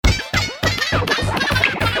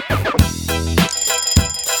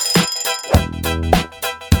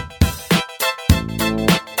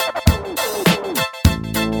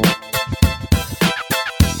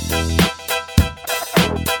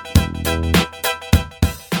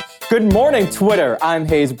Good morning, Twitter. I'm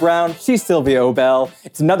Hayes Brown. She's Sylvia Obell.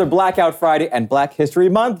 It's another Blackout Friday, and Black History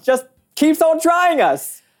Month just keeps on trying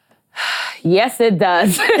us. Yes, it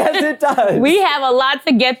does. Yes, it does. We have a lot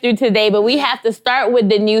to get through today, but we have to start with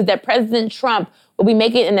the news that President Trump will be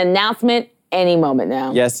making an announcement any moment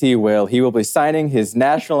now. Yes, he will. He will be signing his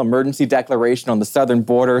national emergency declaration on the southern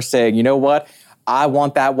border, saying, you know what? I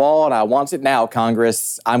want that wall, and I want it now,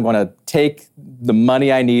 Congress. I'm going to take the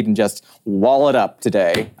money I need and just wall it up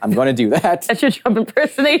today. I'm going to do that. That's your Trump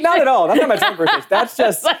impersonation? Not at all. That's not my Trump impersonation. That's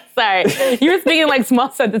just... Sorry. You were speaking like small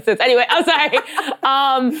sentences. Anyway, I'm sorry.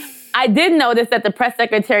 I did notice that the press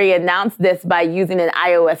secretary announced this by using an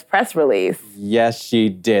iOS press release. Yes, she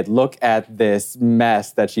did. Look at this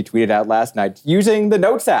mess that she tweeted out last night using the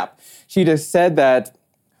Notes app. She just said that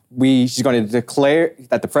she's going to declare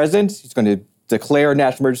that the president is going to declare a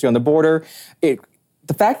national emergency on the border.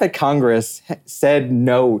 The fact that Congress said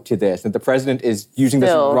no to this, that the president is using this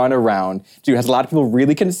runaround, has a lot of people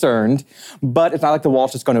really concerned, but it's not like the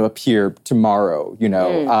wall's just going to appear tomorrow,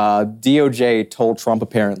 DOJ told Trump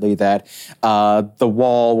apparently that the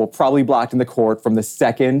wall will probably be blocked in the court from the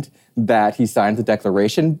second that he signs the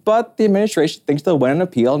declaration, but the administration thinks they'll win an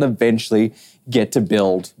appeal and eventually get to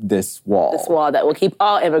build this wall. This wall that will keep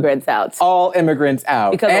all immigrants out. All immigrants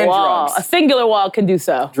out. Because and a wall, drugs. A singular wall can do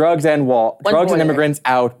so. Drugs and immigrants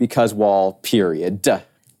out because wall, period.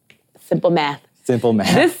 Simple math. Simple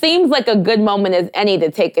math. This seems like a good moment as any to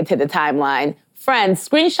take it to the timeline. Friends,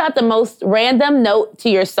 screenshot the most random note to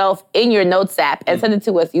yourself in your Notes app and send it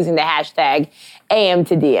to us using the hashtag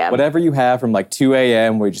AM2DM. Whatever you have from 2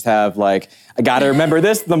 a.m. where you just have I got to remember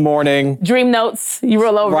this in the morning. Dream notes, you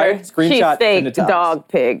roll over. Right, screenshot, steak, dog,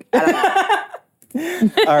 pig. I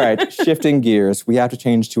don't know. All right, shifting gears, we have to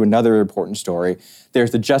change to another important story. There's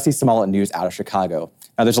the Jussie Smollett news out of Chicago.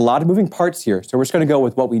 Now, there's a lot of moving parts here, so we're just going to go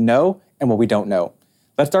with what we know and what we don't know.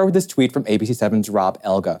 Let's start with this tweet from ABC7's Rob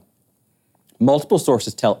Elga. Multiple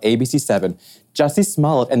sources tell ABC7 Jussie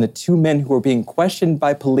Smollett and the two men who were being questioned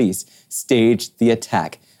by police staged the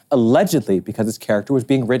attack, allegedly because his character was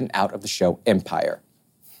being written out of the show Empire.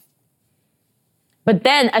 But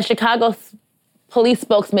then a Chicago police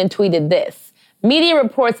spokesman tweeted this. Media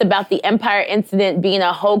reports about the Empire incident being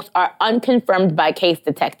a hoax are unconfirmed by case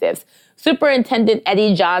detectives. Superintendent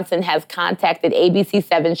Eddie Johnson has contacted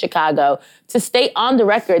ABC7 Chicago to state on the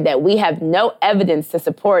record that we have no evidence to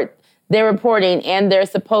support their reporting and their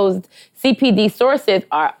supposed CPD sources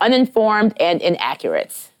are uninformed and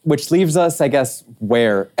inaccurate. Which leaves us, I guess,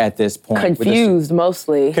 where at this point? Confused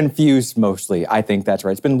mostly. Confused mostly. I think that's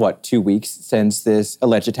right. It's been, 2 weeks since this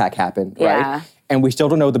alleged attack happened, right? Yeah. And we still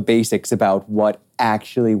don't know the basics about what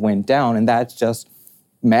actually went down, and that's just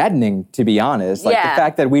maddening, to be honest. The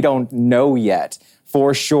fact that we don't know yet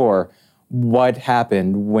for sure what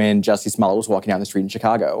happened when Jussie Smollett was walking down the street in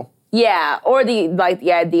Chicago. Yeah, or the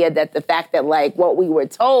idea that the fact that what we were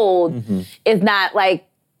told is not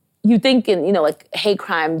you thinking, hate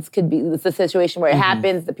crimes could be the situation where it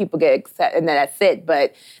happens, the people get upset, and then that's it.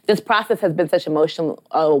 But this process has been such emotional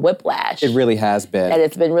whiplash. It really has been. And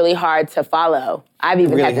it's been really hard to follow. I've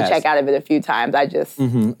even had to check out of it a few times. I just...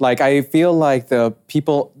 I feel like there are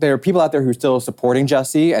people out there who are still supporting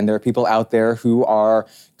Jussie, and there are people out there who are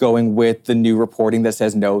going with the new reporting that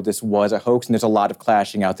says, no, this was a hoax, and there's a lot of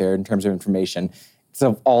clashing out there in terms of information. It's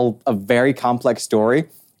all a very complex story,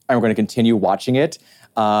 and we're going to continue watching it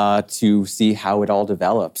to see how it all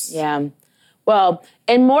develops. Yeah. Well,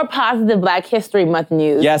 in more positive Black History Month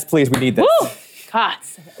news... Yes, please, we need this. Woo! God,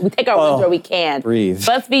 we take our wins where we can. Breathe.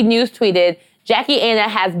 BuzzFeed News tweeted, Jackie Aina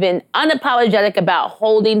has been unapologetic about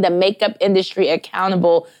holding the makeup industry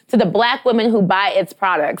accountable to the Black women who buy its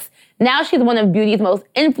products. Now she's one of beauty's most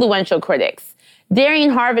influential critics.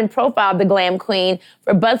 Darian Harvin profiled the glam queen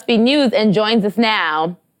for BuzzFeed News and joins us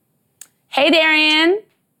now. Hey, Darian.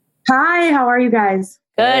 Hi, how are you guys?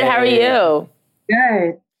 Good, how are you?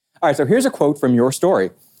 Good. All right, so here's a quote from your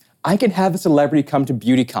story. I can have a celebrity come to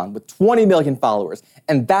BeautyCon with 20 million followers,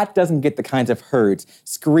 and that doesn't get the kinds of herds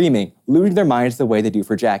screaming, losing their minds the way they do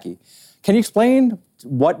for Jackie. Can you explain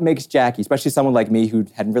what makes Jackie, especially someone like me who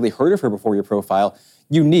hadn't really heard of her before your profile,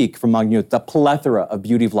 unique from among the plethora of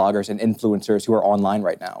beauty vloggers and influencers who are online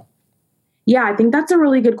right now? Yeah, I think that's a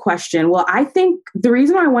really good question. Well, I think the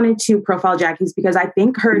reason I wanted to profile Jackie is because I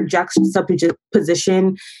think her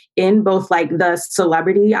juxtaposition in both the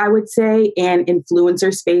celebrity, I would say, and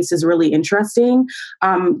influencer space is really interesting.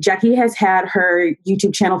 Jackie has had her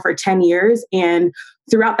YouTube channel for 10 years, and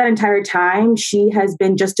throughout that entire time, she has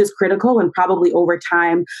been just as critical and probably over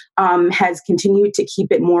time has continued to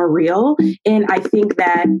keep it more real. And I think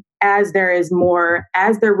that as there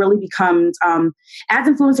really becomes, as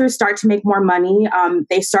influencers start to make more money,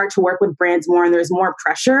 they start to work with brands more and there's more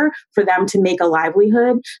pressure for them to make a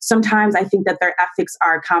livelihood. Sometimes I think that their ethics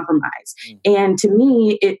are compromised. And to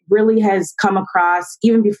me, it really has come across,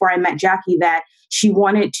 even before I met Jackie, that she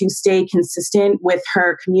wanted to stay consistent with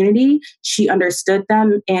her community. She understood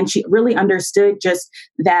them and she really understood just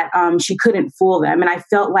that she couldn't fool them. And I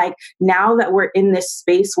felt like now that we're in this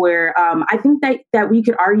space where I think that we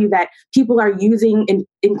could argue that people are using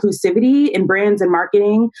inclusivity in brands and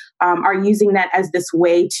marketing, are using that as this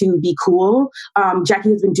way to be cool.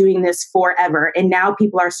 Jackie has been doing this forever. And now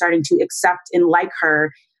people are starting to accept and like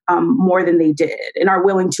her more than they did and are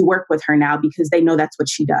willing to work with her now because they know that's what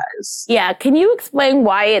she does. Yeah. Can you explain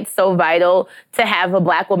why it's so vital to have a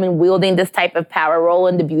Black woman wielding this type of power role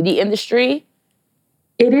in the beauty industry?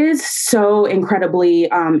 It is so incredibly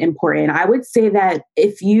important. I would say that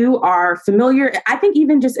if you are familiar, I think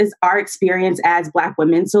even just as our experience as Black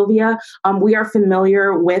women, Sylvia, we are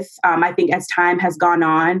familiar with, I think as time has gone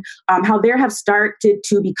on, how there have started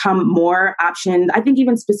to become more options. I think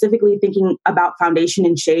even specifically thinking about foundation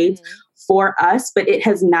and shades, for us, but it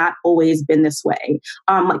has not always been this way.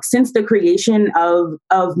 Like since the creation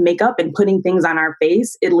of makeup and putting things on our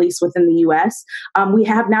face, at least within the US, we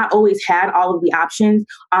have not always had all of the options.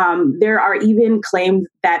 There are even claims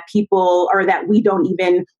that people or that we don't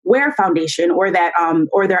even wear foundation or that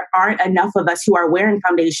or there aren't enough of us who are wearing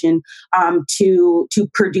foundation to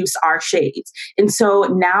produce our shades. And so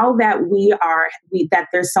now that that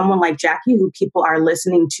there's someone like Jackie who people are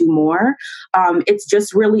listening to more, it's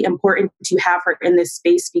just really important to have her in this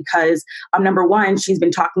space because number one, she's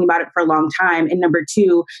been talking about it for a long time, and number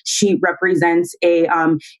two, she represents a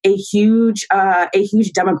huge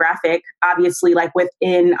demographic, obviously, like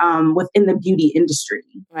within the beauty industry.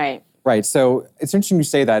 Right. Right. So it's interesting you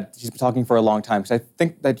say that she's been talking for a long time because I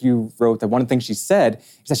think that you wrote that one of the things she said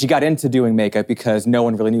is that she got into doing makeup because no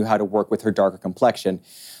one really knew how to work with her darker complexion.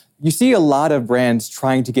 You see a lot of brands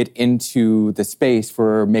trying to get into the space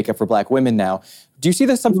for makeup for Black women now. Do you see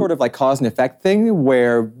this some sort of like cause and effect thing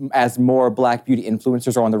where as more Black beauty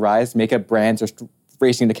influencers are on the rise, makeup brands are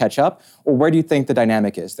racing to catch up? Or where do you think the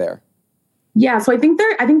dynamic is there? Yeah, so I think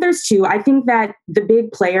there's two. I think that the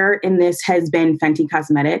big player in this has been Fenty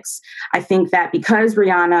Cosmetics. I think that because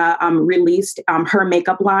Rihanna released her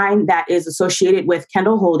makeup line that is associated with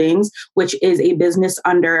Kendall Holdings, which is a business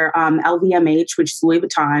under LVMH, which is Louis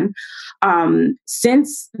Vuitton.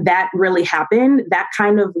 Since that really happened, that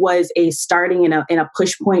kind of was a starting in a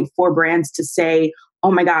push point for brands to say,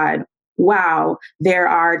 oh my God, wow, there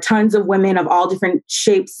are tons of women of all different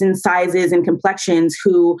shapes and sizes and complexions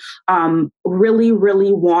who really,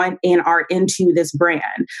 really want and are into this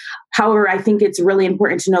brand. However, I think it's really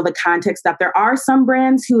important to know the context that there are some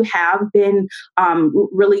brands who have been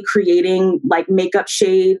really creating like makeup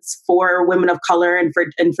shades for women of color and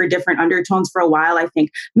for different undertones for a while. I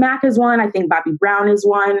think MAC is one. I think Bobbi Brown is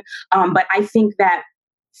one. But I think that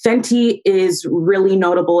Fenty is really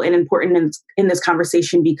notable and important in this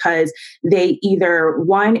conversation because they either,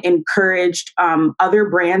 one, encouraged other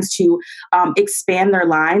brands to expand their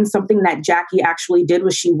line. Something that Jackie actually did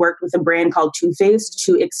was she worked with a brand called Too Faced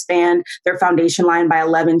to expand their foundation line by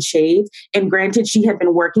 11 shades. And granted, she had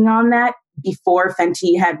been working on that before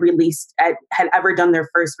Fenty had ever done their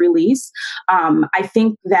first release. I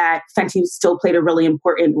think that Fenty still played a really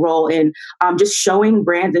important role in just showing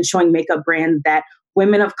brands and showing makeup brands that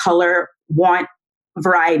women of color want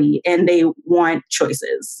variety and they want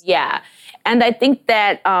choices. Yeah. And I think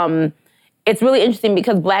that it's really interesting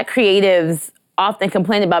because Black creatives often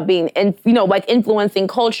complain about being, influencing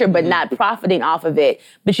culture, but not profiting off of it.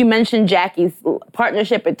 But you mentioned Jackie's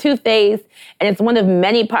partnership with Too Faced, and it's one of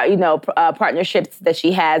many partnerships that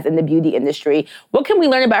she has in the beauty industry. What can we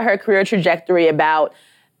learn about her career trajectory about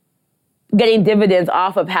getting dividends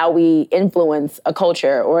off of how we influence a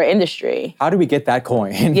culture or industry? How do we get that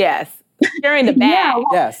coin? Yes. Sharing the bag.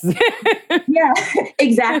 Yes. Yeah,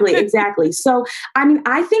 exactly. So, I mean,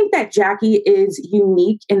 I think that Jackie is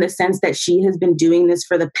unique in the sense that she has been doing this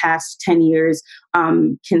for the past 10 years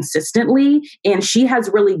consistently, and she has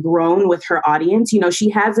really grown with her audience. She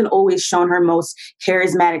hasn't always shown her most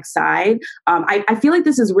charismatic side. I feel like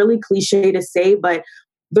this is really cliche to say, but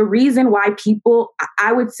the reason why people,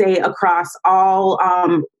 I would say across all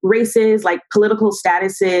races, like political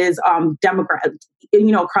statuses,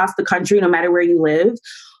 across the country, no matter where you live,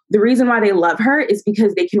 the reason why they love her is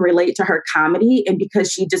because they can relate to her comedy and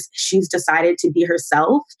because she's decided to be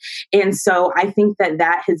herself. And so I think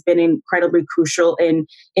that has been incredibly crucial in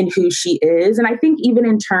who she is. And I think even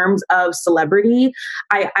in terms of celebrity,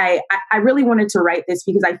 I really wanted to write this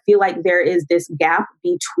because I feel like there is this gap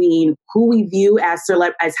between who we view as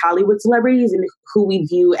Hollywood celebrities and who we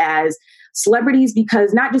view as celebrities,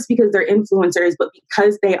 because not just because they're influencers, but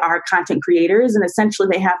because they are content creators and essentially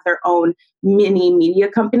they have their own mini media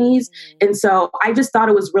companies. And so I just thought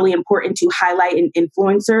it was really important to highlight an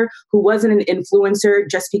influencer who wasn't an influencer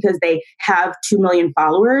just because they have 2 million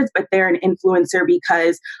followers, but they're an influencer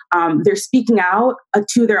because they're speaking out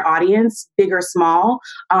to their audience, big or small,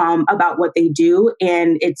 about what they do.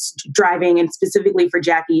 And it's driving, and specifically for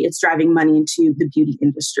Jackie, it's driving money into the beauty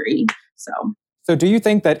industry. So do you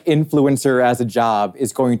think that influencer as a job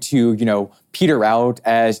is going to, peter out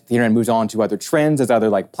as the internet moves on to other trends, as other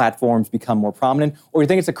platforms become more prominent? Or do you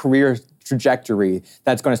think it's a career trajectory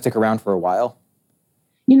that's going to stick around for a while?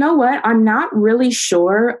 You know what? I'm not really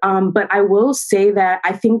sure, but I will say that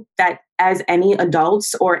I think that as any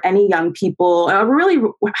adults or any young people, really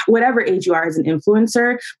whatever age you are as an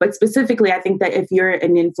influencer, but specifically, I think that if you're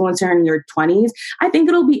an influencer in your 20s, I think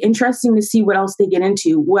it'll be interesting to see what else they get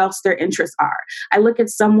into, what else their interests are. I look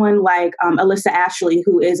at someone like Alyssa Ashley,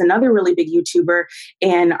 who is another really big YouTuber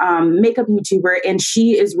and makeup YouTuber, and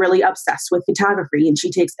she is really obsessed with photography and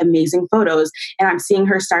she takes amazing photos. And I'm seeing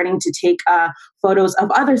her starting to take photos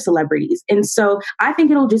of other celebrities. And so I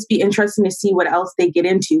think it'll just be interesting to see what else they get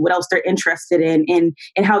into, what else they're interested in,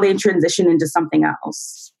 and how they transition into something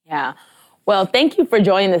else. Yeah. Well, thank you for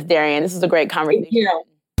joining us, Darian. This is a great conversation. Thank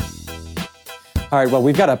you. All right, well,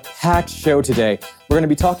 we've got a packed show today. We're going to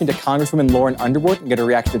be talking to Congresswoman Lauren Underwood and get a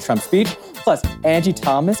reaction to Trump's speech. Plus, Angie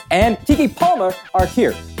Thomas and Keke Palmer are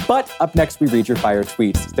here. But up next, we read your fire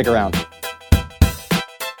tweets. Stick around.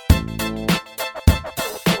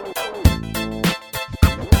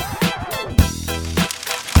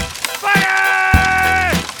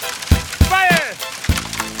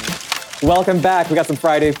 Welcome back. We got some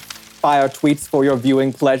Friday Fire tweets for your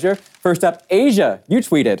viewing pleasure. First up, Asia, you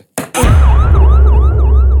tweeted,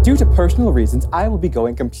 "Due to personal reasons, I will be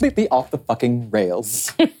going completely off the fucking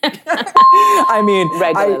rails." I mean,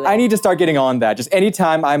 I need to start getting on that. Just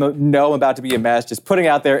anytime I know I'm about to be a mess, just putting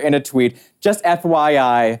out there in a tweet, just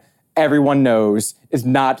FYI, everyone knows it's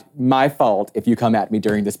not my fault if you come at me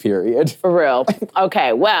during this period. For real.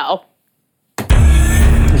 Okay, well,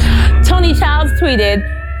 Tony Childs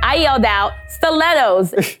tweeted, "I yelled out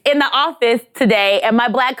stilettos in the office today, and my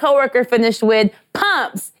black coworker finished with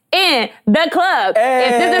pumps in the club." Hey.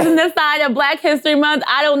 If this isn't the sign of Black History Month,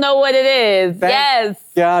 I don't know what it is. Thank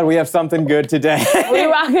God, we have something good today. We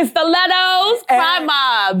rocking stilettos, Crime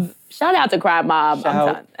Mob. Shout out to Crime Mob.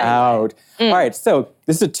 Shout out. All right, so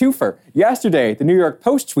this is a twofer. Yesterday, the New York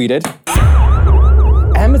Post tweeted,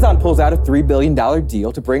 "Amazon pulls out a $3 billion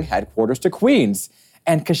deal to bring headquarters to Queens."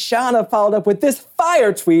 And Kashana followed up with this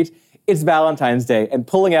fire tweet, "It's Valentine's Day, and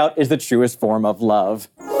pulling out is the truest form of love."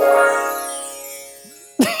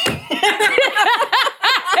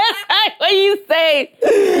 What you say?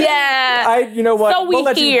 Yeah. You know what? So we'll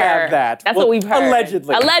let you have that. That's what we've heard.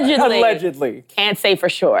 Allegedly. Allegedly. Can't say for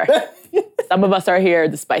sure. Some of us are here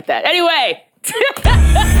despite that. Anyway.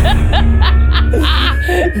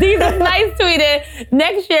 Jesus Nice tweeted,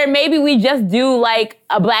 "Next year, maybe we just do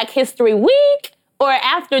a Black History Week or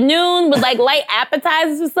afternoon with light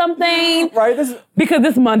appetizers or something." Right? Because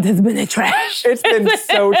this month has been a trash. It's been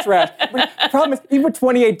so trash. But the problem is, even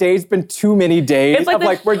 28 days has been too many days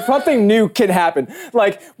where something new can happen.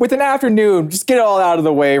 With an afternoon, just get it all out of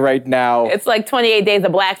the way right now. It's 28 days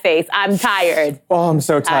of blackface. I'm tired. Oh, I'm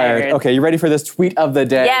so tired. Okay, you ready for this tweet of the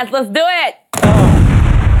day? Yes, let's do it.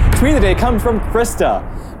 Tweet of the day comes from Krista.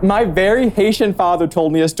 "My very Haitian father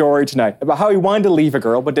told me a story tonight about how he wanted to leave a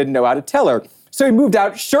girl but didn't know how to tell her. So he moved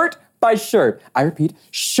out shirt by shirt." I repeat,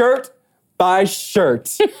 shirt by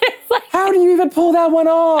shirt. How do you even pull that one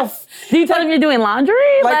off? Do you tell him you're doing laundry?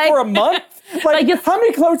 For a month? How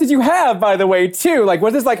many clothes did you have, by the way, too?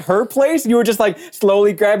 Was this her place and you were just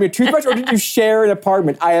slowly grabbing a toothbrush, or did you share an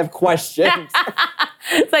apartment? I have questions.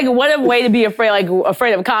 It's what a way to be afraid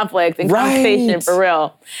of conflict and conversation, for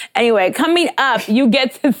real. Anyway, coming up, you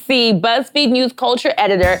get to see BuzzFeed News culture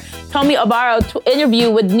editor Tomi Obaro interview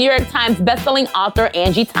with New York Times bestselling author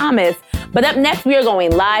Angie Thomas. But up next, we are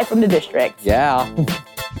going live from the district. Yeah.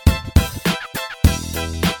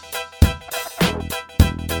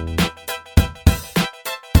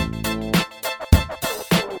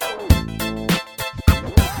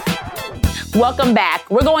 Welcome back.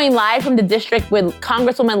 We're going live from the district with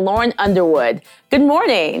Congresswoman Lauren Underwood. Good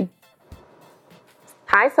morning.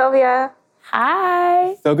 Hi, Sylvia.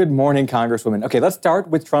 Hi. So good morning, Congresswoman. Okay, let's start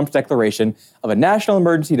with Trump's declaration of a national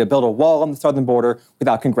emergency to build a wall on the southern border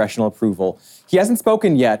without congressional approval. He hasn't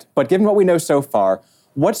spoken yet, but given what we know so far,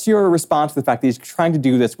 what's your response to the fact that he's trying to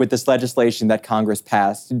do this with this legislation that Congress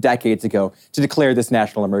passed decades ago to declare this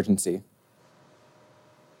national emergency?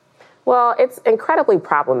 Well, it's incredibly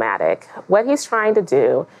problematic. What he's trying to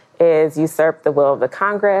do is usurp the will of the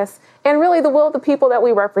Congress and really the will of the people that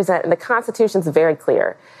we represent. And the Constitution's very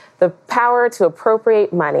clear. The power to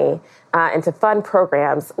appropriate money and to fund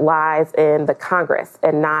programs lies in the Congress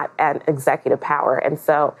and not an executive power. And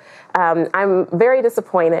so I'm very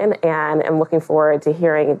disappointed and am looking forward to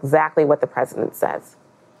hearing exactly what the president says.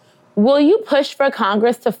 Will you push for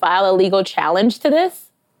Congress to file a legal challenge to this?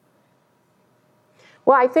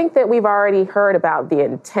 Well, I think that we've already heard about the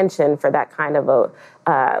intention for that kind of a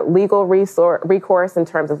legal recourse in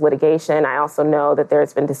terms of litigation. I also know that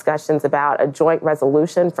there's been discussions about a joint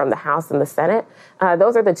resolution from the House and the Senate.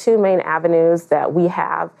 Those are the two main avenues that we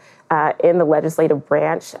have in the legislative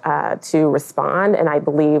branch to respond, and I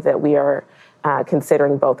believe that we are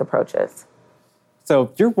considering both approaches.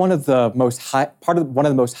 So you're one of the most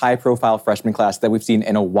high-profile freshman class that we've seen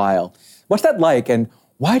in a while. What's that like, and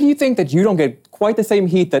why do you think that you don't get quite the same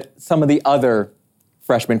heat that some of the other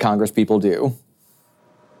freshman Congress people do?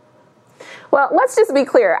 Well, let's just be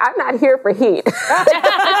clear. I'm not here for heat.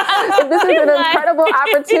 This is an incredible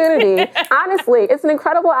opportunity. Honestly, it's an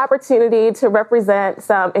incredible opportunity to represent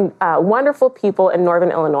some wonderful people in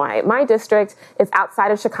Northern Illinois. My district is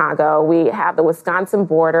outside of Chicago. We have the Wisconsin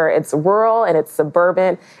border. It's rural and it's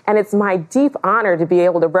suburban. And it's my deep honor to be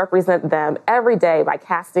able to represent them every day by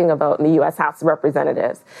casting a vote in the U.S. House of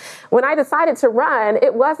Representatives. When I decided to run,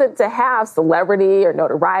 it wasn't to have celebrity or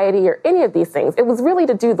notoriety or any of these things. It was really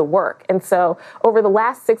to do the work. And so over the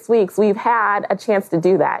last 6 weeks, we've had a chance to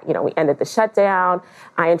do that. You know, we ended the shutdown.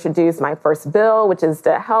 I introduced my first bill, which is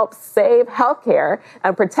to help save healthcare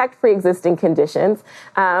and protect pre-existing conditions.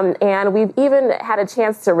 And we've even had a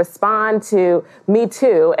chance to respond to Me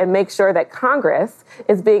Too and make sure that Congress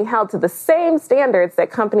is being held to the same standards that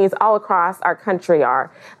companies all across our country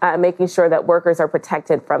are, making sure that workers are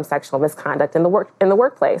protected from sexual misconduct in the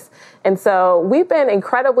workplace. And so we've been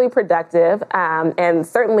incredibly productive and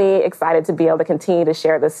certainly excited to be able to continue to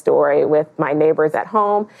share this story with my neighbors at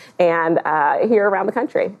home and here around the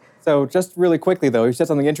country. So just really quickly, though, you said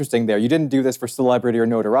something interesting there. You didn't do this for celebrity or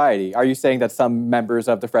notoriety. Are you saying that some members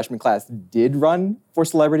of the freshman class did run for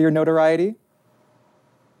celebrity or notoriety?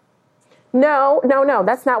 No,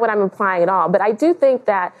 that's not what I'm implying at all. But I do think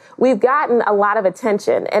that we've gotten a lot of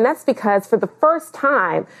attention. And that's because for the first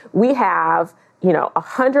time, we have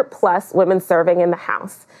 100 plus women serving in the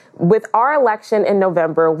House. With our election in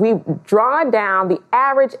November, we've drawn down the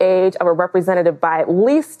average age of a representative by at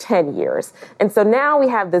least 10 years. And so now we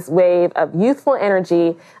have this wave of youthful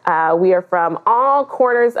energy. We are from all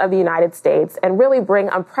corners of the United States and really bring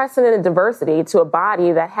unprecedented diversity to a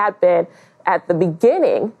body that had been at the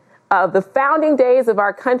beginning of the founding days of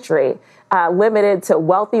our country, limited to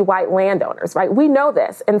wealthy white landowners, right? We know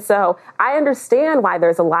this. And so I understand why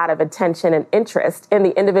there's a lot of attention and interest in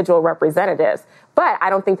the individual representatives. But I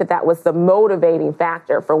don't think that that was the motivating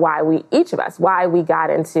factor for why we got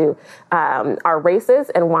into our races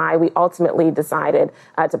and why we ultimately decided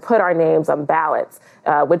to put our names on ballots,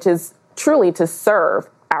 which is truly to serve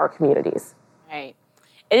our communities. Right.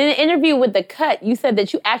 In an interview with The Cut, you said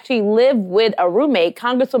that you actually live with a roommate,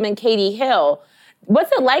 Congresswoman Katie Hill. What's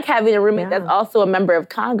it like having a roommate that's also a member of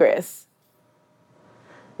Congress?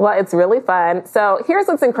 Well, it's really fun. So here's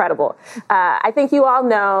what's incredible. I think you all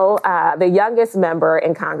know the youngest member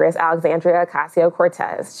in Congress, Alexandria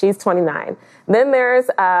Ocasio-Cortez. She's 29. Then there's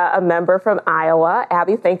a member from Iowa,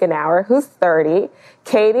 Abby Finkenauer, who's 30.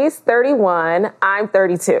 Katie's 31. I'm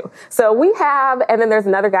 32. So we have, and then there's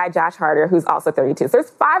another guy, Josh Harder, who's also 32. So there's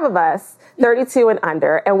 5 of us, 32 and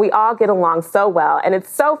under, and we all get along so well. And it's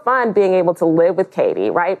so fun being able to live with Katie,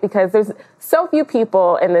 right? Because there's so few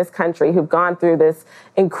people in this country who've gone through this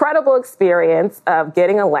incredible experience of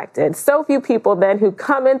getting elected. So few people then who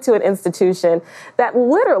come into an institution that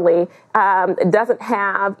literally doesn't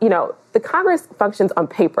have, the Congress functions on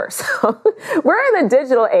paper. So we're in the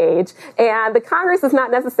digital age and the Congress is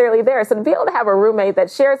not necessarily there. So to be able to have a roommate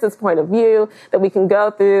that shares this point of view, that we can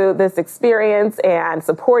go through this experience and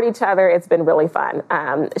support each other, it's been really fun.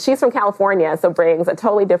 She's from California, so brings a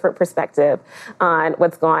totally different perspective on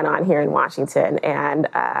what's going on here in Washington. And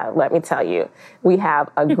let me tell you, we have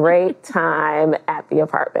a great time at the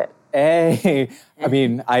apartment. Hey, I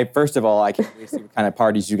mean, first of all, I can't wait to see what kind of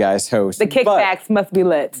parties you guys host. The kickbacks must be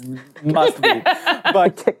lit. Must be.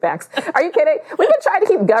 But Kickbacks. Are you kidding? We've been trying to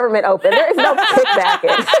keep government open. There is no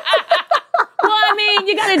kickbacking. Well, I mean,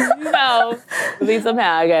 you gotta, believe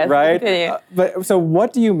somehow, I guess. right? But so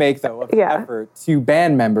what do you make, though, of the effort to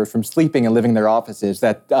ban members from sleeping and living in their offices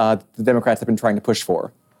that the Democrats have been trying to push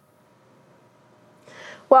for?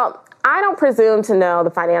 Well, I don't presume to know the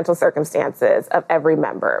financial circumstances of every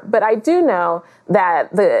member, but I do know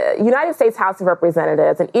that the United States House of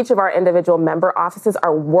Representatives and each of our individual member offices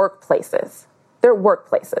are workplaces. They're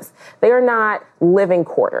workplaces. They are not living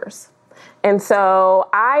quarters. And so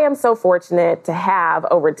I am so fortunate to have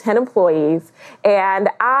over 10 employees, and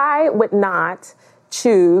I would not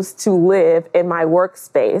choose to live in my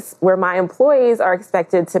workspace where my employees are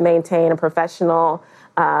expected to maintain a professional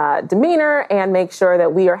demeanor and make sure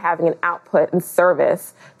that we are having an output and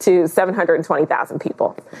service to 720,000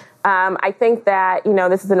 people. I think that,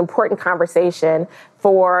 this is an important conversation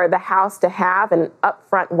for the House to have in an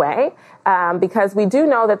upfront way, because we do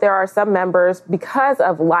know that there are some members, because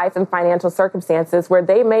of life and financial circumstances, where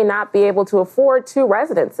they may not be able to afford 2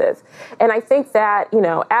 residences. And I think that,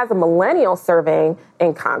 as a millennial serving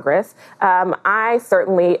in Congress, I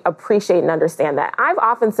certainly appreciate and understand that. I've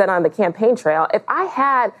often said on the campaign trail, if I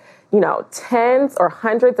had tens or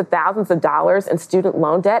hundreds of thousands of dollars in student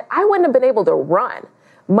loan debt, I wouldn't have been able to run,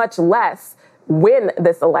 much less win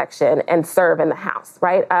this election and serve in the House,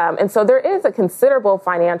 right? And so there is a considerable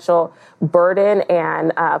financial burden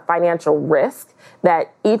and financial risk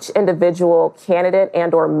that each individual candidate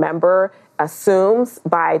and or member assumes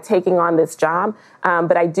by taking on this job.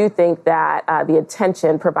 But I do think that the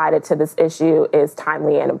attention provided to this issue is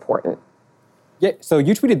timely and important. Yeah, so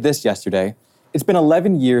you tweeted this yesterday. It's been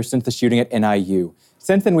 11 years since the shooting at NIU.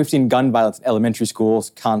 Since then, we've seen gun violence in elementary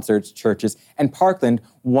schools, concerts, churches, and Parkland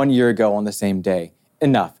 1 year ago on the same day.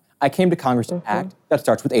 Enough. I came to Congress to act. That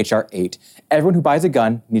starts with H.R. 8. Everyone who buys a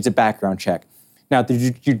gun needs a background check. Now,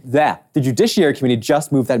 the Judiciary Committee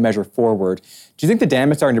just moved that measure forward. Do you think the dam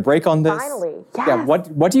is starting to break on this? Finally, yes. Yeah,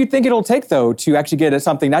 what do you think it'll take, though, to actually get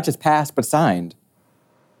something not just passed, but signed?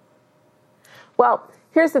 Well,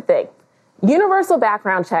 here's the thing. Universal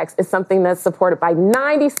background checks is something that's supported by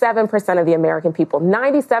 97% of the American people,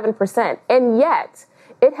 97%. And yet,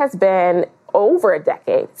 it has been over a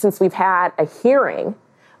decade since we've had a hearing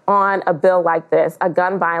on a bill like this, a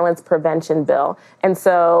gun violence prevention bill. And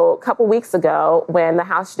so a couple weeks ago, when the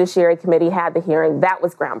House Judiciary Committee had the hearing, that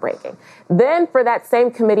was groundbreaking. Then for that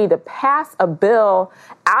same committee to pass a bill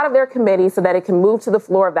out of their committee so that it can move to the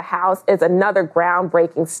floor of the House is another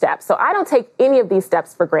groundbreaking step. So I don't take any of these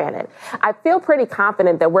steps for granted. I feel pretty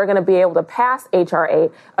confident that we're going to be able to pass H.R.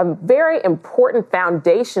 8, a very important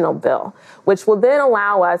foundational bill, which will then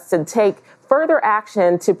allow us to take further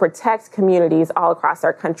action to protect communities all across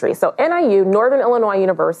our country. So NIU, Northern Illinois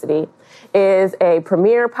University, is a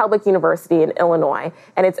premier public university in Illinois,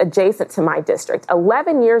 and it's adjacent to my district.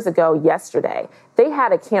 11 years ago yesterday, they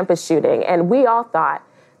had a campus shooting, and we all thought,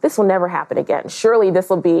 this will never happen again. Surely this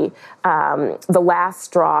will be the last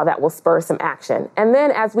straw that will spur some action. And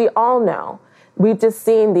then, as we all know, we've just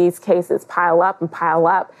seen these cases pile up,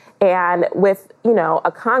 and with,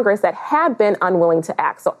 a Congress that had been unwilling to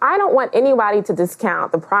act. So I don't want anybody to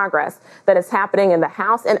discount the progress that is happening in the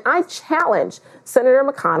House. And I challenge Senator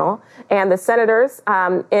McConnell and the senators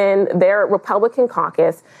in their Republican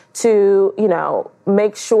caucus to,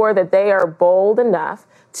 make sure that they are bold enough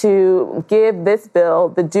to give this bill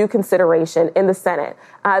the due consideration in the Senate.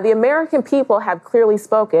 The American people have clearly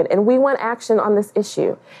spoken, and we want action on this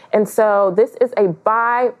issue. And so this is a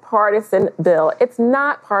bipartisan bill. It's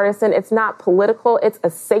not partisan. It's not political. It's a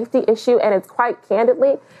safety issue, and it's quite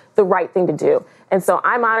candidly the right thing to do. And so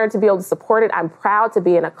I'm honored to be able to support it. I'm proud to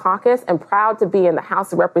be in a caucus and proud to be in the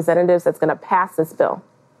House of Representatives that's going to pass this bill.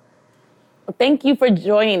 Well, thank you for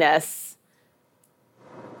joining us.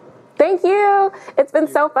 Thank you. It's been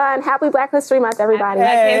so fun. Happy Black History Month, everybody.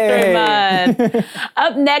 Happy Black History Month.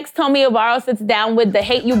 Up next, Tomi Obaro sits down with The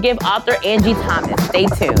Hate U Give author Angie Thomas. Stay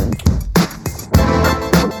tuned.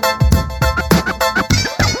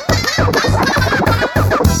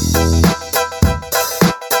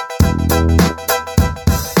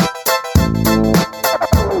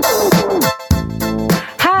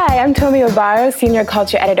 I'm Tomi Obaro, Senior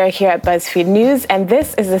Culture Editor here at BuzzFeed News, and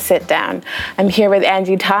this is The Sit Down. I'm here with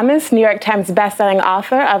Angie Thomas, New York Times bestselling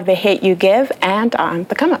author of The Hate U Give and On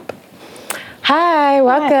the Come Up. Hi,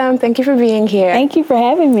 welcome. Thank you for being here. Thank you for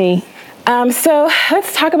having me. So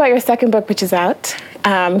let's talk about your second book, which is out.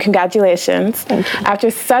 Congratulations. Thank you.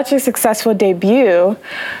 After such a successful debut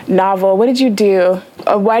novel, what did you do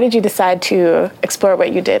Why did you decide to explore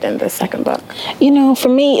what you did in the second book? For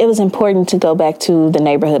me, it was important to go back to the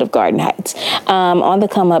neighborhood of Garden Heights. On the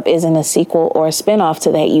Come Up isn't a sequel or a spinoff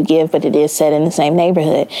to The Hate U Give, but it is set in the same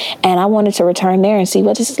neighborhood. And I wanted to return there and see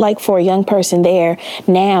what this is like for a young person there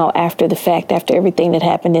now, after the fact, after everything that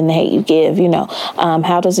happened in The Hate U Give.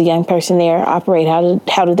 How does a young person there operate?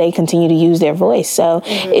 How do they continue to use their voice? So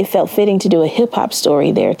it felt fitting to do a hip hop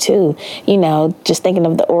story there too. Just thinking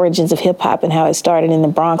of the origins of hip hop and how it started in the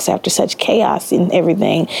Bronx after such chaos and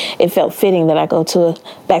everything. It felt fitting that I go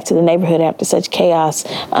back to the neighborhood after such chaos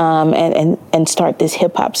and start this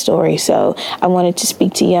hip hop story. So I wanted to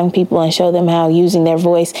speak to young people and show them how using their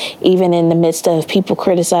voice, even in the midst of people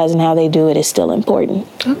criticizing how they do it, is still important.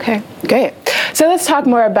 Okay, great. So let's talk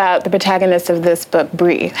more about the protagonist of this book,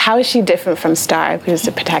 Bree. How is she different from Star, who's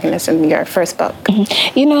the protagonist in your first book?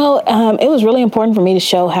 It was really important for me to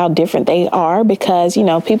show how different they are because,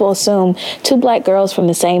 people assume two black girls from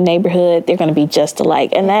the same neighborhood, they're going to be just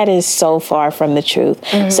alike. And that is so far from the truth.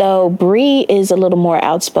 So Bree is a little more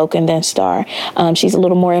outspoken than Star. She's a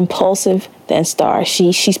little more impulsive than Star.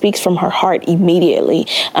 She speaks from her heart immediately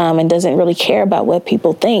and doesn't really care about what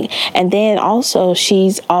people think. And then also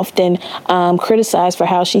she's often criticized for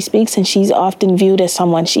how she speaks, and she's often viewed as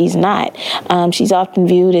someone she's not. She's often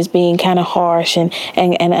viewed as being kind of harsh and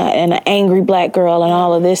an angry black girl and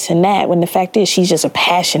all of this and that, when the fact is she's just a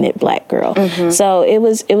passionate black girl. So it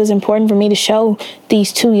was important for me to show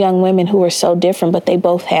these two young women who are so different, but they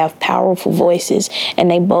both have powerful voices and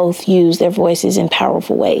they both use their voices in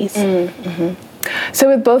powerful ways. So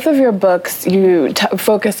with both of your books, you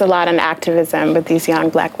focus a lot on activism with these young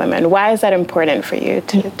black women. Why is that important for you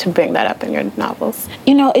to bring that up in your novels?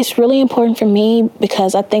 It's really important for me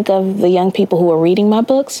because I think of the young people who are reading my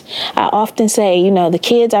books. I often say, the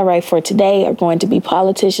kids I write for today are going to be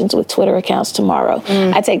politicians with Twitter accounts tomorrow.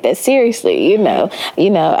 I take that seriously,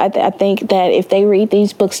 I think that if they read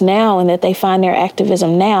these books now and that they find their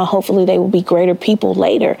activism now, hopefully they will be greater people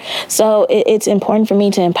later. So it's important for me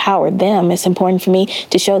to empower them. It's important for me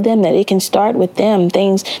to show them that it can start with them,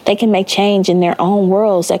 things they can make change in their own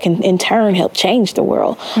worlds that can in turn help change the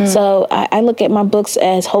world. So I look at my books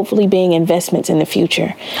as hopefully being investments in the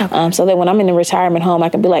future. So that when I'm in the retirement home, I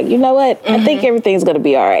can be like, you know what? I think everything's going to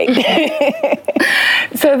be all right.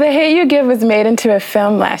 So The Hate U Give was made into a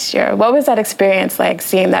film last year. What was that experience like,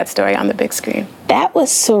 seeing that story on the big screen? That was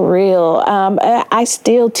surreal. I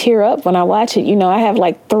still tear up when I watch it. I have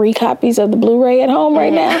like 3 copies of the Blu-ray at home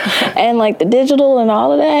right now and like the digital and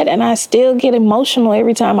all of that. And I still get emotional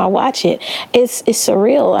every time I watch it. It's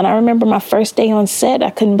surreal. And I remember my first day on set, I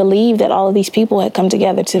couldn't believe that all of these people had come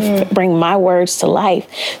together to bring my words to life.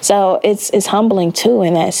 So it's humbling too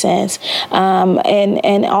in that sense.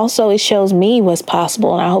 And also it shows me what's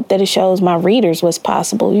possible. And I hope that it shows my readers what's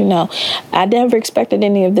possible. I never expected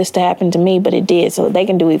any of this to happen to me, but it did. So they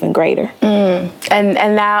can do even greater. And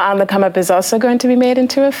now On the Come Up is also going to be made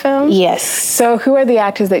into a film? Yes. So who are the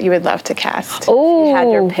actors that you would love to cast? Oh, you had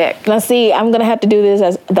your pick. Now see, I'm going to have to do this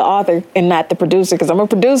as the author and not the producer because I'm a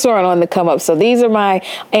producer on The Come Up. So these are my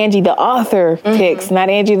Angie the author picks, not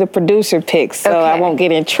Angie the producer picks. So I won't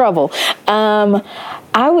get in trouble.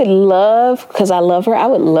 I would love, because I love her, I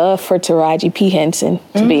would love for Taraji P. Henson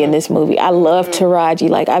to be in this movie. I love Taraji.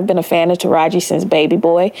 Like, I've been a fan of Taraji since Baby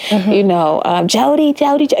Boy. Jody,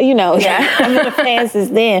 I've been a fan since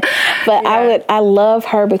then. But I love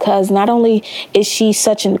her because not only is she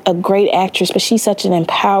such a great actress, but she's such an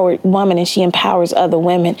empowered woman and she empowers other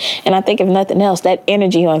women. And I think if nothing else, that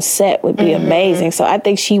energy on set would be amazing. So I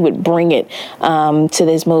think she would bring it to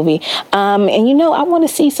this movie. And I want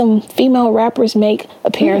to see some female rappers make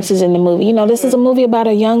appearances in the movie. This is a movie about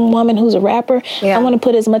a young woman who's a rapper. I want to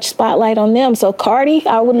put as much spotlight on them. So Cardi,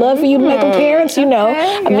 I would love for you to make an appearance.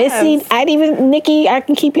 Missy, Nikki, I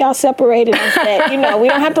can keep y'all separated on set. We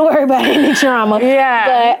don't have to worry about any drama.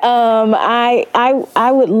 But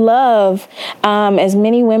I would love as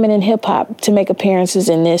many women in hip hop to make appearances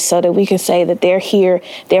in this so that we can say that they're here,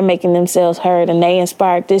 they're making themselves heard, and they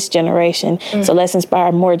inspired this generation. So let's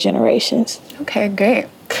inspire more generations. Okay, great.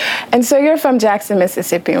 And so you're from Jackson,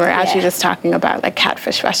 Mississippi. We're actually just talking about like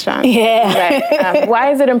Catfish Restaurant. Right?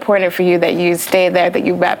 Why is it important for you that you stay there, that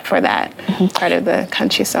you rep for that part of the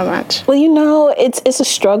country so much? Well, it's a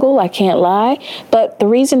struggle, I can't lie. But the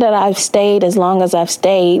reason that I've stayed as long as I've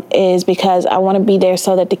stayed is because I want to be there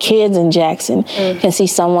so that the kids in Jackson can see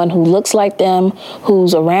someone who looks like them,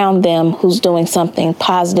 who's around them, who's doing something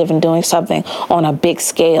positive and doing something on a big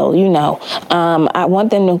scale, I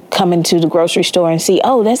want them to come into the grocery store and see,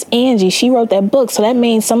 oh, oh, that's Angie. She wrote that book. So that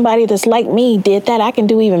means somebody that's like me did that. I can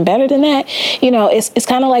do even better than that. You know, it's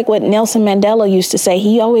kind of like what Nelson Mandela used to say.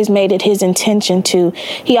 He always made it his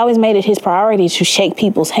priority to shake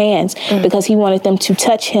people's hands because he wanted them to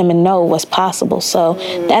touch him and know what's possible. So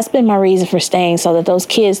that's been my reason for staying, so that those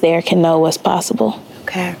kids there can know what's possible.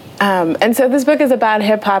 Okay. And so this book is about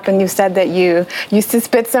hip hop, and you said that you used to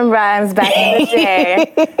spit some rhymes back in the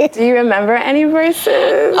day. Do you remember any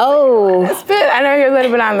verses? Oh. I know you're a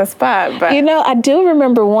little bit on the spot, but. You know, I do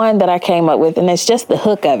remember one that I came up with, and it's just the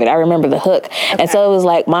hook of it. I remember the hook. Okay. And so it was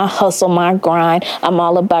like, my hustle, my grind. I'm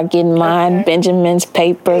all about getting mine. Okay. Benjamin's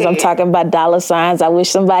papers. I'm talking about dollar signs. I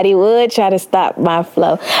wish somebody would try to stop my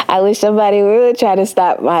flow. I wish somebody would try to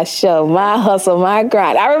stop my show. My hustle, my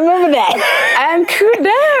grind. I remember that. And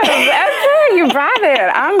kudos. Okay, you brought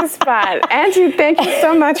it on the spot. Angie, thank you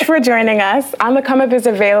so much for joining us. On the Come Up is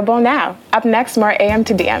available now. Up next, more AM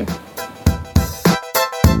to DM.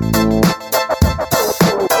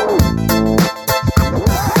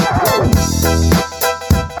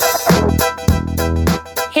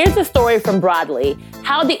 Here's a story from Broadly: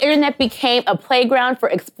 how the internet became a playground for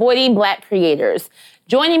exploiting Black creators.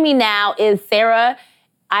 Joining me now is Sarah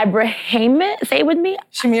Ibrahim, say it with me?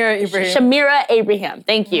 Shamira Abraham,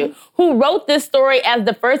 thank you. Who wrote this story as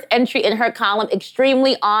the first entry in her column,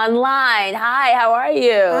 Extremely Online. Hi, how are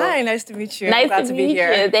you? Hi, nice to meet you. Glad to be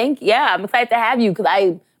here. Thank you. Yeah, I'm excited to have you because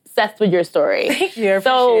I'm obsessed with your story. Thank you, I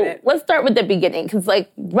appreciate it. Let's start with the beginning, because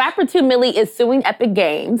rapper 2 Milli is suing Epic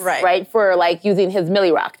Games, right, for using his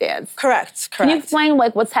Milli Rock dance. Correct. Can you explain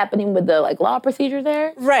what's happening with the law procedure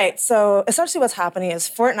there? Right. So essentially, what's happening is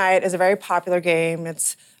Fortnite is a very popular game.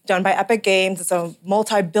 It's done by Epic Games. It's a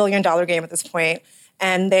multi-billion-dollar game at this point.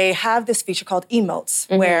 And they have this feature called emotes,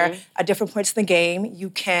 where at different points in the game, you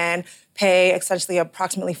can pay essentially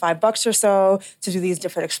approximately $5 or so to do these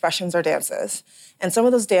different expressions or dances. And some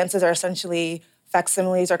of those dances are essentially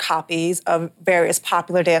facsimiles or copies of various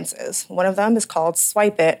popular dances. One of them is called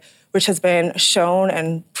Swipe It, which has been shown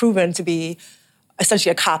and proven to be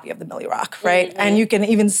essentially a copy of the Milli Rock, right? And you can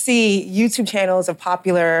even see YouTube channels of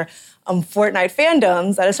popular Fortnite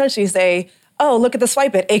fandoms that essentially say, oh, look at the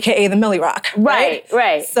Swipe It, AKA the Milli Rock. Right.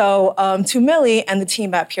 So 2 Milli and the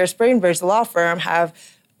team at Pierce Brainbridge, the law firm, have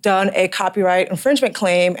done a copyright infringement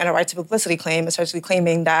claim and a right to publicity claim, essentially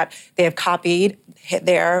claiming that they have copied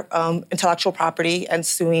their intellectual property and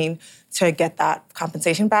suing to get that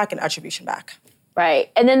compensation back and attribution back.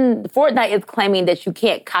 Right. And then Fortnite is claiming that you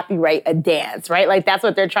can't copyright a dance, right? That's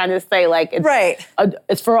what they're trying to say,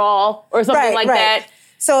 it's for all or something that.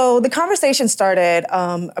 So the conversation started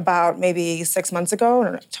about maybe 6 months ago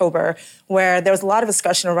in October, where there was a lot of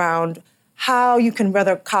discussion around how you can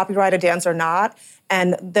whether copyright a dance or not.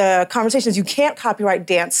 And the conversation is you can't copyright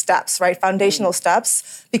dance steps, right? Foundational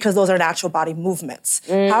steps, because those are natural body movements.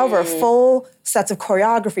 However, full sets of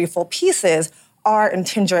choreography, full pieces are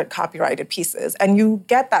contingent copyrighted pieces. And you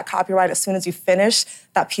get that copyright as soon as you finish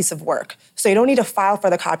that piece of work. So you don't need to file for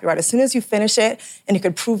the copyright. As soon as you finish it and you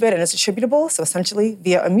could prove it and it's attributable, so essentially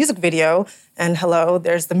via a music video, and hello,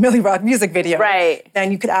 there's the Milli Rock music video,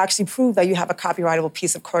 then you could actually prove that you have a copyrightable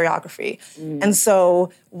piece of choreography. And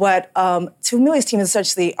so what 2 Milli's team is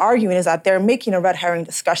essentially arguing is that they're making a red herring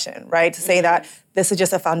discussion, right? To say that this is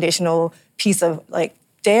just a foundational piece of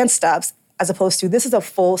dance steps, as opposed to this is a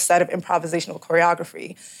full set of improvisational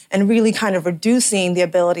choreography, and really kind of reducing the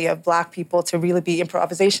ability of Black people to really be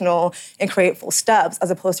improvisational and create full steps, as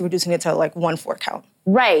opposed to reducing it to 1/4 count.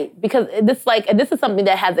 Right, because this is something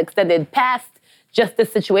that has extended past just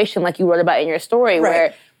this situation like you wrote about in your story,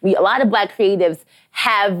 where a lot of Black creatives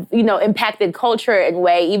have, impacted culture in a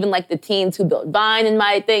way, even the teens who built Vine and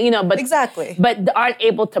my thing, but but aren't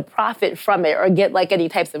able to profit from it or get any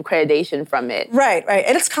types of accreditation from it. Right.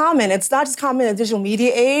 And it's common. It's not just common in the digital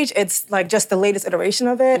media age. It's just the latest iteration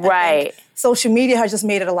of it. Right. Social media has just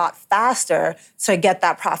made it a lot faster to get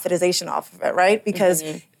that profitization off of it, right? Because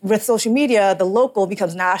with social media, the local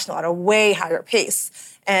becomes national at a way higher pace.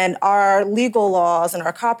 And our legal laws and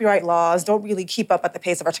our copyright laws don't really keep up at the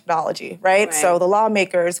pace of our technology, right? So the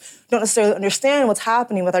lawmakers don't necessarily understand what's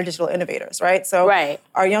happening with our digital innovators, right? So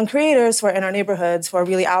our young creators who are in our neighborhoods who are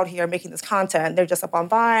really out here making this content, they're just up on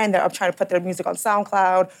Vine, they're up trying to put their music on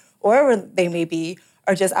SoundCloud, or wherever they may be,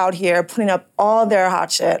 are just out here putting up all their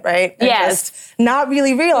hot shit, right? And just not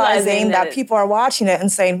really realizing that people are watching it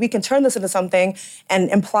and saying, we can turn this into something and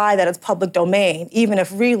imply that it's public domain, even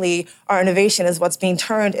if really our innovation is what's being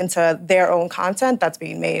turned into their own content that's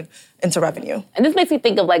being made into revenue. And this makes me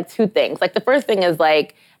think of two things. The first thing is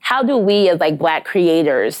how do we as Black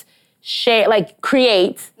creators share,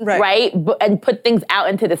 create, right? And put things out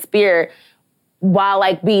into the sphere while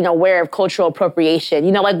like being aware of cultural appropriation?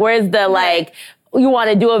 You know, like where's the like, you want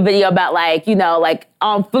to do a video about like, you know, like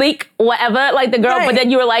on Fleek, whatever, like the girl, but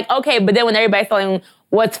then you were like, okay, but then when everybody's selling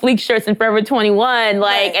what's Fleek shirts in Forever 21,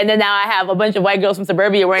 like, and then now I have a bunch of white girls from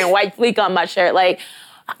suburbia wearing white Fleek on my shirt, like,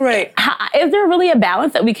 is there really a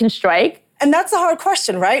balance that we can strike? And that's a hard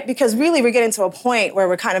question, right? Because really we're getting to a point where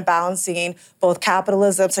we're kind of balancing both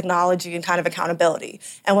capitalism, technology, and kind of accountability.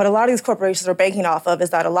 And what a lot of these corporations are banking off of is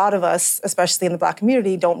that a lot of us, especially in the Black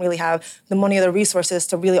community, don't really have the money or the resources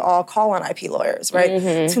to really all call on IP lawyers,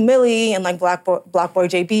 right? To Millie and like Black Boy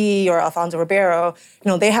JB or Alfonso Ribeiro, you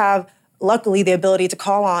know, they have luckily the ability to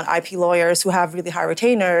call on IP lawyers who have really high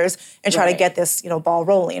retainers and try to get this, you know, ball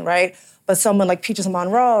rolling, right? But someone like Peaches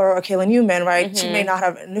Monroe or Kayla Newman, right, she may not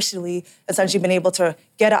have initially essentially been able to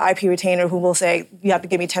get an IP retainer who will say, you have to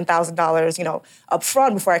give me $10,000, you know, up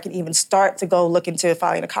front before I can even start to go look into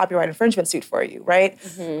filing a copyright infringement suit for you, right?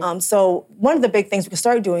 So one of the big things we can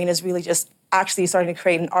start doing is really just actually starting to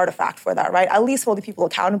create an artifact for that, right? At least holding people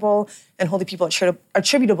accountable and holding people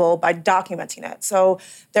attributable by documenting it. So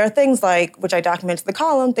there are things like, which I documented in the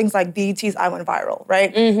column, things like BET's I Went Viral,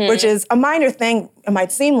 right? Which is a minor thing, it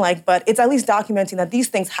might seem like, but it's at least documenting that these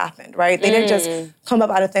things happened, right? They didn't just come up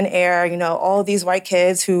out of thin air, you know, all these white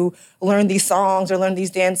kids who learned these songs or learned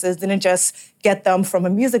these dances didn't just get them from a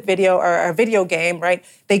music video or a video game, right?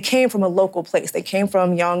 They came from a local place. They came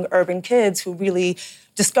from young urban kids who really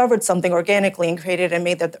discovered something organically and created and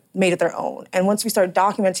made it their own. And once we start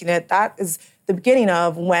documenting it, that is the beginning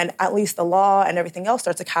of when at least the law and everything else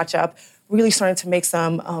starts to catch up, really starting to make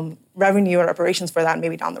some revenue or reparations for that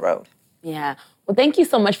maybe down the road. Yeah. Well, thank you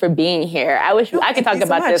so much for being here. I wish I could talk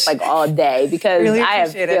about this like all day because really I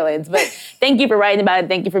have feelings. But thank you for writing about it.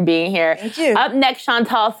 Thank you for being here. Thank you. Up next,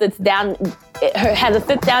 Chantal has a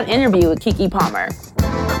sit-down interview with Keke Palmer.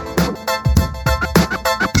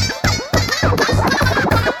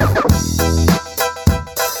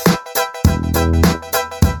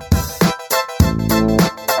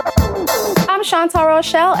 I'm Chantal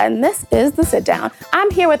Rochelle, and this is The Sit Down.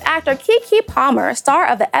 I'm here with actor Keke Palmer, star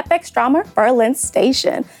of the epic drama Berlin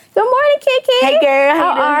Station. Good morning, Keke. Hey, girl.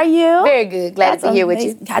 How are you? Very good. Glad to be here with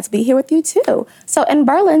you. Glad to be here with you, too. So in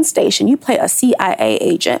Berlin Station, you play a CIA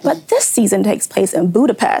agent, but this season takes place in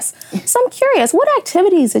Budapest. So I'm curious, what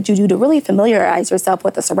activities did you do to really familiarize yourself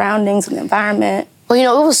with the surroundings and the environment? Well, you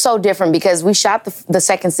know, it was so different because we shot the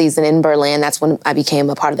second season in Berlin. That's when I became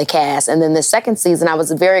a part of the cast. And then the second season, I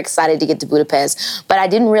was very excited to get to Budapest. But I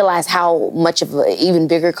didn't realize how much of an even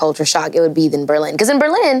bigger culture shock it would be than Berlin. Because in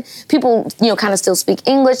Berlin, people, you know, kind of still speak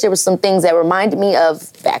English. There were some things that reminded me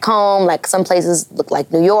of back home. Like some places look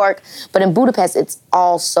like New York. But in Budapest, it's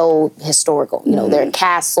all so historical. You know, there are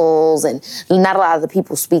castles and not a lot of the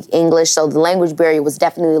people speak English. So the language barrier was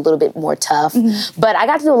definitely a little bit more tough. But I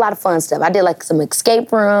got to do a lot of fun stuff. I did like some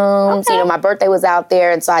escape rooms. You know, my birthday was out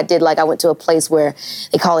there, and so I went to a place where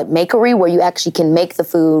they call it Makery, where you actually can make the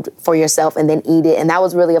food for yourself and then eat it, and that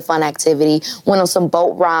was really a fun activity. Went on some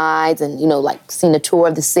boat rides and, you know, like seen a tour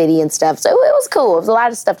of the city and stuff, so it was cool. It was a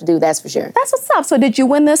lot of stuff to do, that's for sure. That's what's up. So did you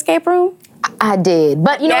win the escape room? I did.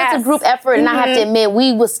 But, you know, it's a group effort, and I have to admit,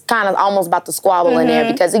 we was kind of almost about to squabble in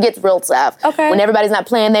there because it gets real tough. When everybody's not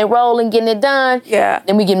playing their role and getting it done,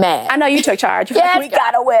 then we get mad. I know you took charge. Yes, we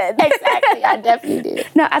gotta win. Exactly. I definitely did.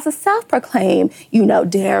 Now, as a self-proclaimed, you know,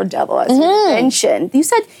 daredevil, as you mentioned,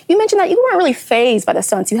 you mentioned that you weren't really fazed by the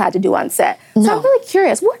stunts you had to do on set. So I'm really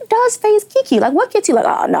curious, what does faze Keke? Like, what gets you like,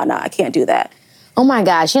 oh, no, I can't do that? Oh, my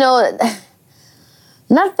gosh. You know,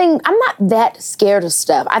 nothing. I'm not that scared of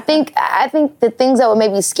stuff. I think the things that would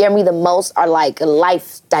maybe scare me the most are like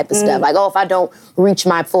life type of stuff. Like, oh, if I don't reach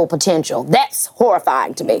my full potential, that's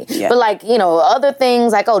horrifying to me. But like, you know, other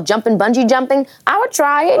things like, oh, bungee jumping, I would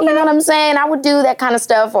try it. You know what I'm saying? I would do that kind of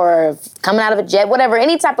stuff, or coming out of a jet, whatever.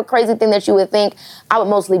 Any type of crazy thing that you would think, I would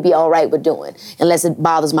mostly be all right with doing, unless it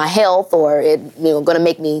bothers my health or it, you know, going to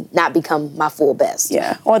make me not become my full best.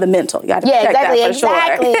 Yeah, or the mental. You got to protect that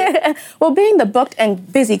for sure. Well, being the booked and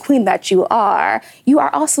busy queen that you are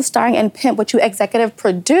also starring in Pimp, which you executive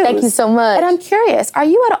produced. Thank you so much. And I'm curious, are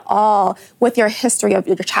you at all, with your history of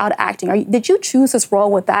your child acting, did you choose this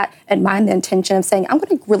role with that in mind, the intention of saying, I'm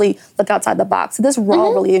going to really look outside the box? Did this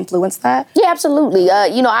role really influence that? Yeah, absolutely.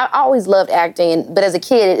 You know, I always loved acting, but as a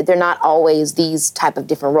kid, they're not always these type of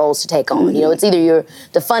different roles to take on. You know, it's either you're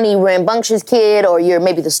the funny, rambunctious kid, or you're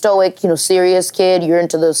maybe the stoic, you know, serious kid. You're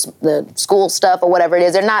into the school stuff or whatever it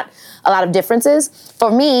is. They're not a lot of differences. For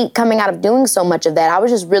me, coming out of doing so much of that, I was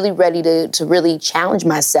just really ready to really challenge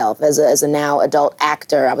myself as a now adult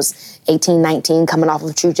actor. I was 18, 19, coming off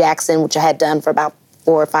of True Jackson, which I had done for about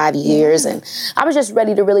 4 or 5 years. And I was just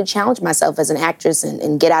ready to really challenge myself as an actress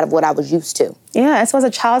and get out of what I was used to. Yeah, and so as a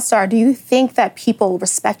child star, do you think that people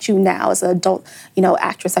respect you now as an adult,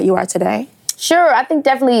 actress that you are today? Sure, I think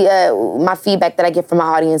definitely my feedback that I get from my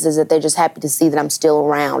audience is that they're just happy to see that I'm still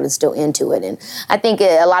around and still into it. And I think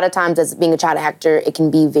a lot of times as being a child actor, it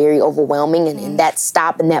can be very overwhelming, and that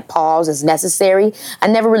stop and that pause is necessary. I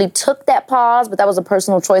never really took that pause, but that was a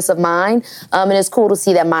personal choice of mine. And it's cool to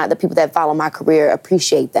see that the people that follow my career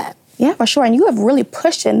appreciate that. Yeah, for sure. And you have really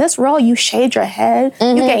pushed in this role. You shaved your head.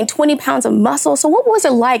 You gained 20 pounds of muscle. So what was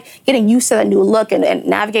it like getting used to that new look and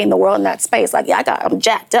navigating the world in that space? Like, I'm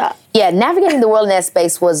jacked up. Yeah, navigating the world in that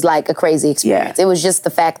space was like a crazy experience. Yeah. It was just the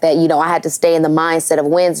fact that, I had to stay in the mindset of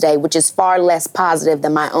Wednesday, which is far less positive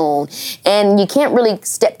than my own. And you can't really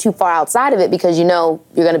step too far outside of it because you're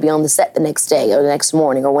going to be on the set the next day or the next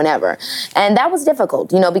morning or whenever. And that was difficult,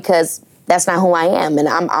 because that's not who I am.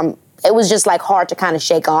 And it was just like hard to kind of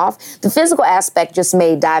shake off. The physical aspect just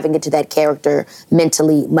made diving into that character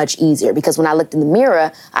mentally much easier because when I looked in the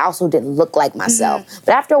mirror, I also didn't look like myself.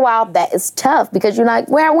 But after a while, that is tough because you're like,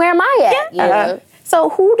 where am I at? Yeah. So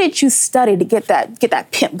who did you study to get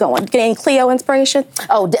that pimp going? Getting Cleo inspiration?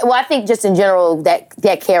 Oh, well, I think just in general,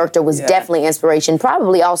 that character was definitely inspiration.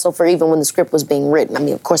 Probably also for even when the script was being written. I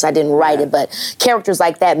mean, of course, I didn't write it, but characters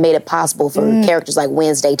like that made it possible for characters like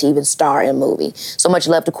Wednesday to even star in a movie. So much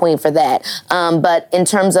love to Queen for that. But in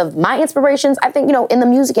terms of my inspirations, I think, in the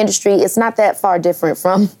music industry, it's not that far different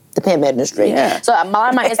from the pimp industry. Yeah. So a lot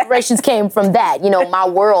of my inspirations came from that, my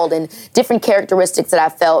world and different characteristics that I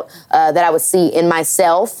felt that I would see in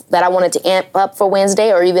myself that I wanted to amp up for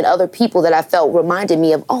Wednesday, or even other people that I felt reminded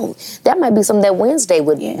me of, that might be something that Wednesday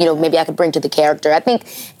would, maybe I could bring to the character. I think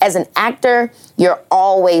as an actor, you're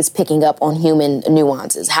always picking up on human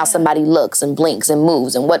nuances, how somebody looks and blinks and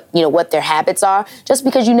moves and what their habits are, just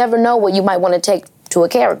because you never know what you might want to take to a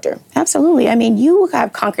character. Absolutely. I mean, you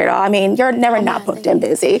have conquered all. I mean, you're never not booked and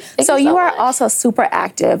busy. So you are also super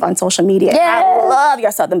active on social media. Yes. I love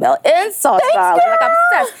your Southern Belle insults, darling. Like, I'm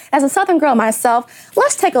obsessed. As a Southern girl myself,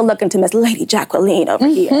 let's take a look into Miss Lady Jacqueline over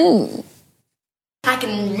here. I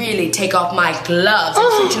can really take off my gloves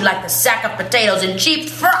and treat you like the sack of potatoes and cheap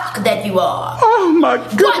frock that you are. Oh, my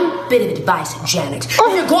God. One bit of advice, Janet. If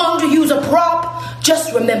you're going to use a prop,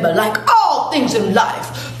 just remember, like all things in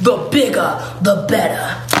life, the bigger, the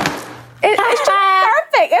better. It's just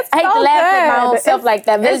perfect. It's I hate so to laugh good. at my own self like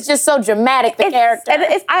that, but it's just so dramatic, the character.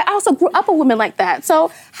 I also grew up a woman like that.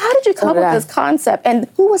 So how did you come up with this concept, and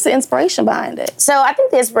who was the inspiration behind it? So I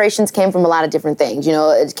think the inspirations came from a lot of different things.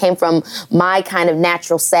 It came from my kind of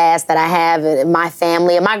natural sass that I have in my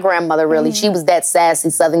family, and my grandmother really. She was that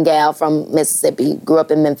sassy Southern gal from Mississippi, grew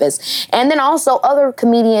up in Memphis. And then also other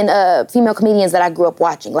female comedians that I grew up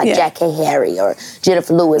watching, like Jack K. Harry or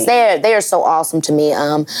Jennifer Lewis. They are so awesome to me.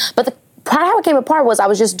 But how it came apart was I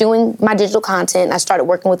was just doing my digital content. I started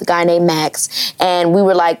working with a guy named Max, and we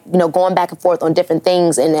were going back and forth on different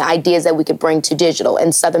things and ideas that we could bring to digital.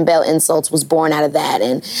 And Southern Belle Insults was born out of that.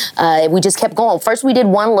 And we just kept going. First, we did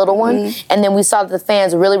one little one, and then we saw that the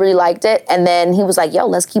fans really, really liked it. And then he was like, "Yo,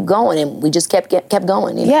 let's keep going." And we just kept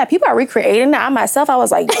going. Yeah, people are recreating that. Myself, I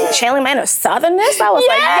was like, channeling my inner Southernness. I was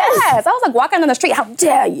like, yes. I was like walking down the street. How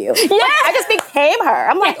dare you? Yeah, I just became her.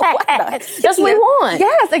 I'm like, what? That's what we want.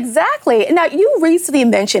 Yes, exactly. Now, you recently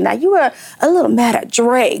mentioned that you were a little mad at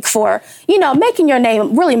Drake for, making your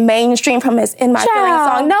name really mainstream from his In My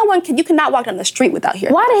Feelings song. You cannot walk down the street without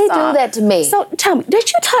hearing Why that did he song. do that to me? So tell me,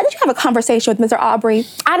 did you have a conversation with Mr. Aubrey?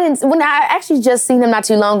 I didn't. When I actually just seen him not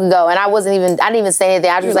too long ago, and I didn't even say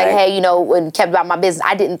anything. I was just like, hey, and kept about my business.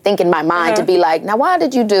 I didn't think in my mind to be like, now why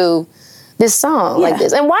did you do this song like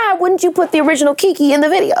this? And why wouldn't you put the original Kiki in the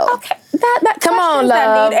video? Okay. That Come on,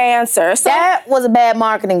 love. That need answers. So, that was a bad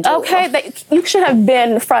marketing tool. Okay, you should have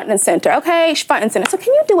been front and center. Okay, front and center. So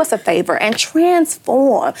can you do us a favor and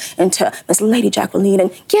transform into Miss Lady Jacqueline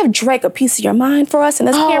and give Drake a piece of your mind for us in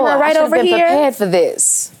this camera right over here? I should have been prepared for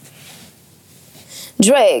this.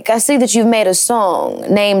 Drake, I see that you've made a song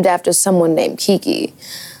named after someone named Kiki.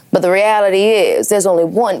 But the reality is there's only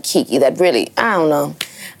one Kiki that really, I don't know.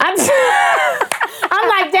 I'm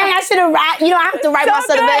like, dang, I should have I have to write myself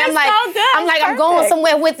a bit. I'm going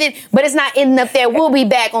somewhere with it, but it's not ending up there. We'll be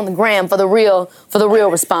back on the gram for the real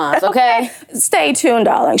response, okay? Stay tuned,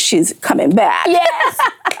 darling. She's coming back. Yes.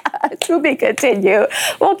 To be continued.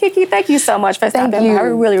 Well, Kiki, thank you so much for stopping by. I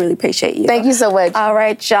really, really appreciate you. Thank you so much. All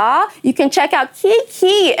right, y'all. You can check out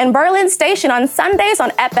Kiki in Berlin Station on Sundays on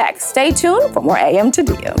FX. Stay tuned for more AM to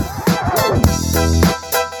DM.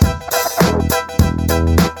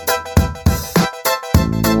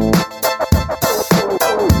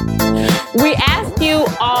 We asked you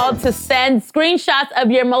all to send screenshots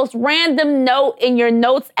of your most random note in your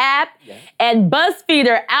notes app. Yeah. And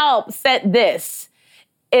BuzzFeeder Alp sent this.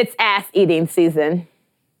 It's ass eating season.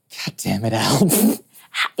 God damn it, Alp.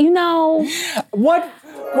 You know. What?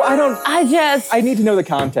 Well, I need to know the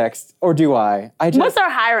context, or do I? What's our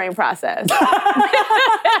hiring process?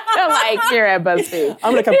 Like here at BuzzFeed.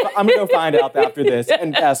 I'm gonna go find out after this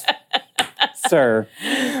and ask, sir.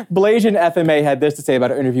 Blasian FMA had this to say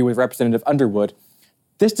about an interview with Representative Underwood.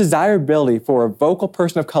 This desirability for a vocal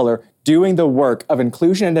person of color doing the work of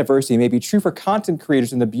inclusion and diversity may be true for content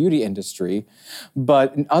creators in the beauty industry,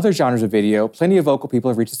 but in other genres of video, plenty of vocal people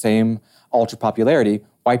have reached the same ultra popularity.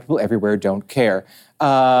 White people everywhere don't care.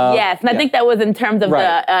 Yes, and I think that was in terms of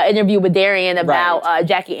the interview with Darian about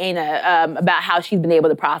Jackie Aina, about how she's been able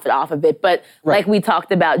to profit off of it. But like we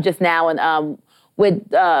talked about just now, and with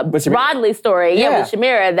Rodley's story, with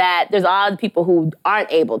Shamira, that there's a lot of people who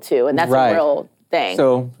aren't able to, and that's a real thing.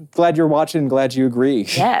 So glad you're watching, glad you agree.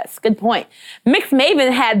 Yes, good point. Mixed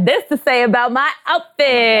Maven had this to say about my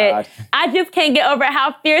outfit. Oh my I just can't get over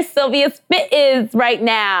how fierce Sylvia's fit is right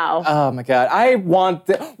now. Oh my God. I want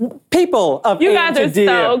people of You AM guys are to DM,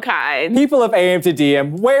 so kind. People of AM to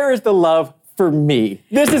DM, where is the love for me?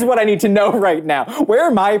 This is what I need to know right now. Where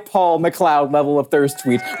are my Paul McLeod level of thirst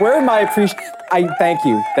tweets? Where are my thank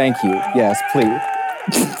you. Yes, please.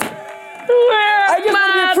 I just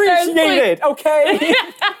want to be appreciated, okay?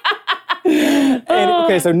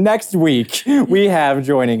 Okay, so next week, we have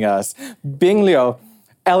joining us Bing Liu,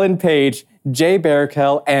 Ellen Page, Jay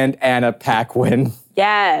Baruchel, and Anna Paquin.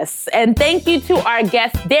 Yes, and thank you to our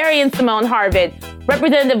guests, Darian Simone Harvard,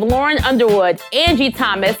 Representative Lauren Underwood, Angie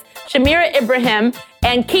Thomas, Shamira Ibrahim,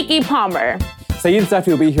 and Keke Palmer. Saeed Safi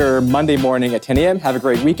will be here Monday morning at 10 a.m. Have a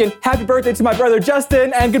great weekend. Happy birthday to my brother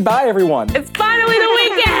Justin, and goodbye, everyone. It's finally the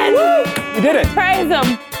weekend. You did it. Praise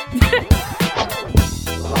him.